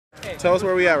Tell us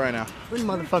where we at right now. We're in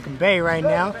motherfucking Bay right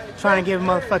now, trying to give a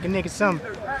motherfucking nigga some.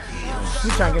 We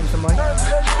trying to give him some money.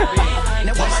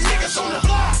 Now put my niggas on the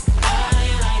block.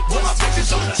 Put my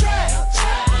bitches on the track.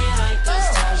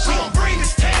 We gon' bring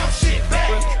this town shit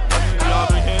back.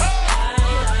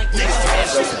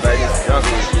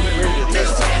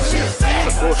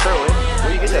 That's a cool shirt, man.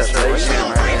 Where you get that shirt? Blade Jam,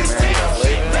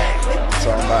 man. That's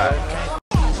all I'm buying.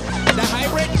 The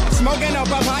hybrid, smoking a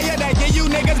papaya that give you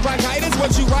niggas bronchitis.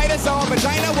 What you write is all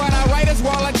vagina, what I write is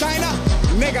wall of China.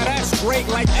 Nigga, that's great,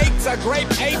 like apes are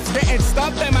grape apes getting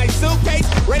stuffed in my suitcase.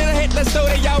 Ready to hit the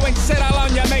studio and shit all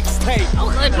on your mixtape.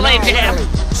 Oakland Blade Jam.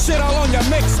 Shit all on your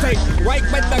mixtape. Wipe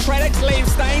with the credits, leave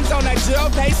stains on the jewel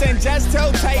case and just two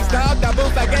takes, dog. The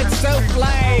booth I get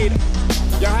souffled.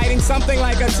 You're hiding something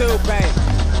like a toupee.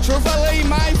 Truthfully,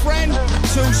 my friend,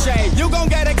 touche. You gon'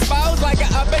 get exposed like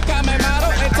an up-and-coming model.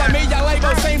 And to me, your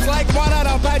label seems like one of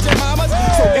them pageant mamas.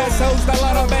 So guess who's the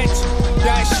little bitch?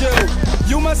 That's you.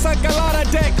 You must suck a lot of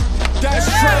dick. That's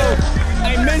true.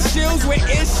 I misuse with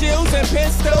issues and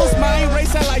pistols. Mine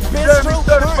racing like bistro,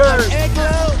 like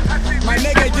igloo. My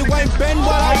nigga, you ain't been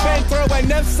what I've been through.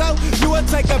 And if so, you would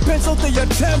take a pencil to your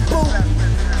temple.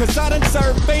 Cause I done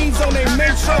served fiends on their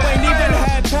metro. Ain't even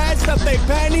had patched up their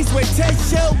panties with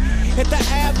tissue. Hit the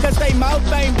app cause they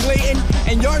mouth ain't bleeding.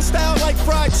 And your style like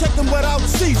fried chicken without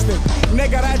seasoning.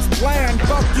 Nigga, that's bland.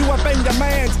 Fuck you up in your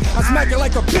mans. I smack you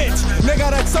like a bitch.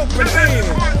 Nigga, that's open hand.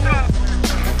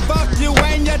 Fuck you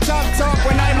and your tough talk.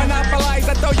 When I monopolize,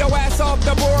 I throw your ass off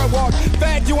the boardwalk.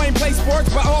 Fad, you ain't play sports,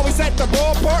 but always at the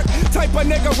ballpark. Type of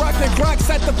nigga rockin' Crocs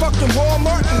at the fucking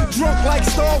Walmart. Drunk like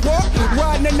Star Wars,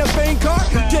 riding in the fiend car.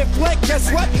 Get flicked,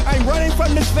 guess what? I'm running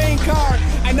from this fiend car.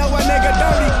 I know a nigga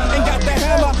dirty and got the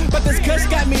hammer, but this kush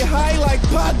got me high like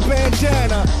Pop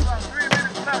Bandana.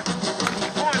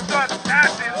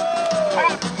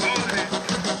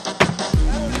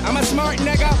 I'm a smart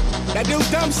nigga that do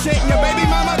dumb shit. And your baby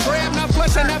mama grab, not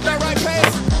flushing up the right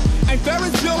pace. I'm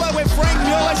Ferris Bueller with Frank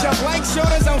Mueller. Your blank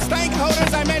shoulders on stank holders.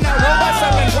 I'm in a robot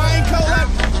selling wine cola.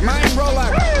 Mind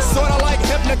roller, sorta like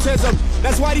hypnotism.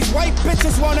 That's why these white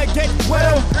bitches wanna get with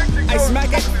them. I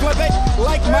smack it, flip it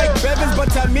like Mike Bivens. But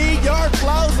to me, your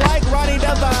flow's like Ronnie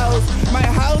DeVos. My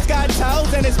house got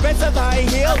toes and expensive high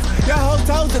heels. Your whole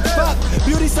toes is fuck,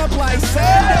 beauty supply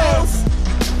sandals.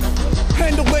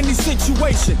 Handle any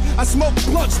situation. I smoke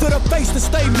blunts to the face to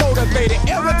stay motivated.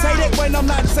 Irritated when I'm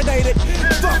not sedated.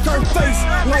 Fuck her face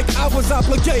like I was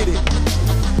obligated.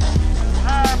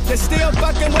 They're still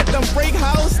fucking with them freak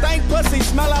hoes. Stank pussy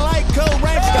smelling like Cool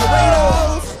Ranch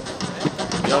Doritos.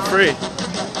 Yo, Free.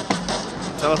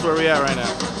 Tell us where we at right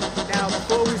now. Now,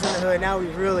 before we was in the hood, now we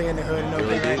really in the hood in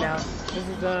Oakland right now.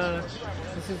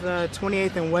 This is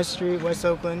 28th and West Street, West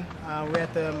Oakland. We're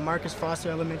at the Marcus Foster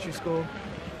Elementary School.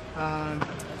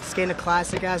 Skating a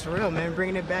classic ass rail, man.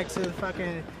 Bringing it back to the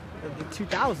fucking the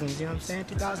 2000s, you know what I'm saying?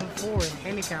 2004,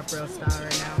 handicap rail style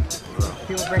right now.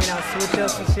 People bringing out switch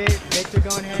ups and shit. Victor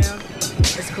going ham.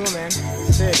 It's cool, man.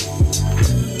 It's sick.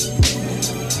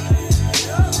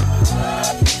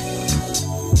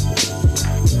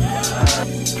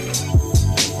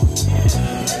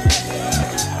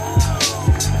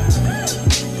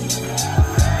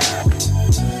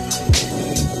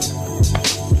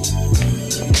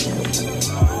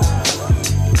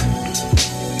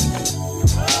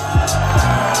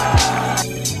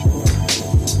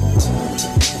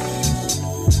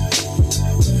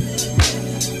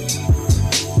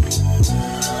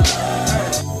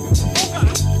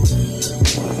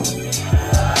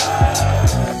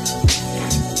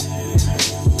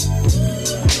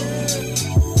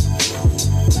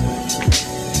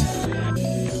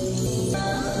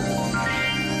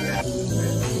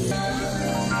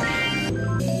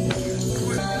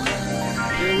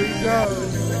 Here we go.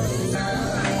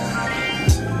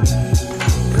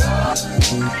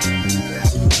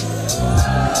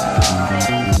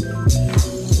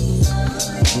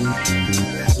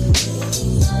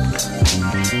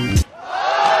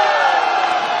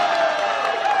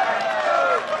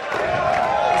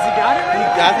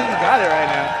 I think he got it right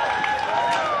now.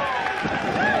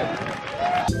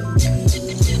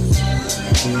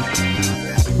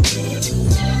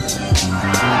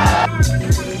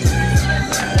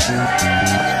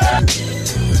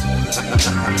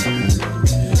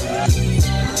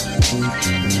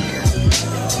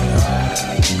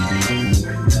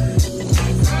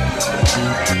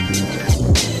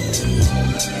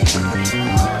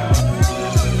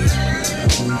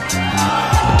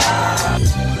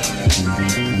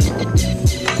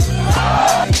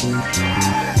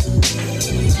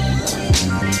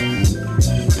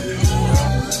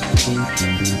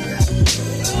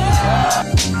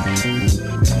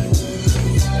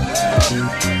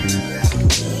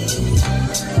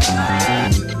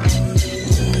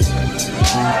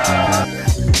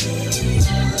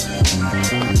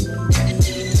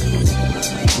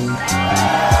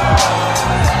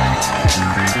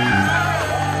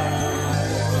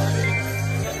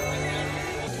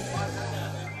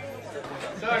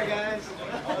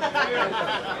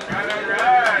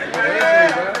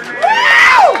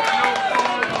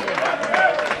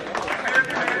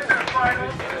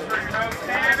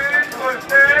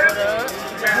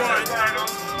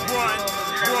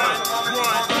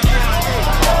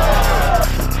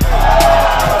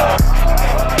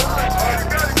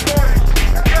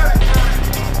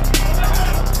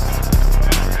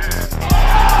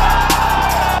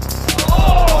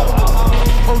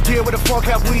 where the fuck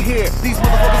have we here? These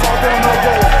motherfuckers all down no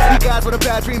roll. You guys with a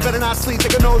bad dream better not sleep,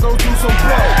 they can know those do some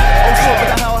blow. Oh shit, what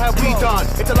the hell have we done?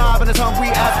 It's alive and it's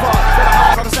hungry as fuck. Better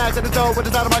hide on the snacks at the door, but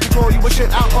it's out of my control. You a shit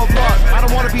out of luck. I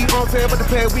don't wanna be unfair, but the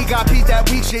pair we got beat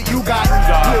that weak shit you got.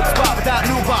 Look spot without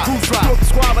new box. Who's drop? Look the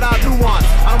squad without nuance.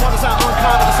 I don't wanna sound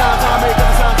unkind to the sounds I make, the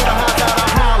sounds of the house out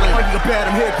I'm howling. When you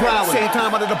bad, I'm here growling. Same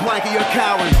time under the blanket, you're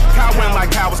cowering. Cowering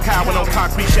like cowards cowering on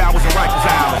concrete showers and Rikers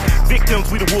Island.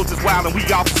 Victims, we the wolves is wild and we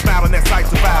often smiling at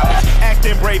sights of violence.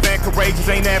 Acting brave and courageous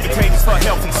ain't advantageous for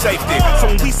health and safety. So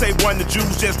when we say run, the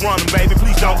Jews just run them, baby.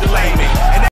 Please don't delay me. And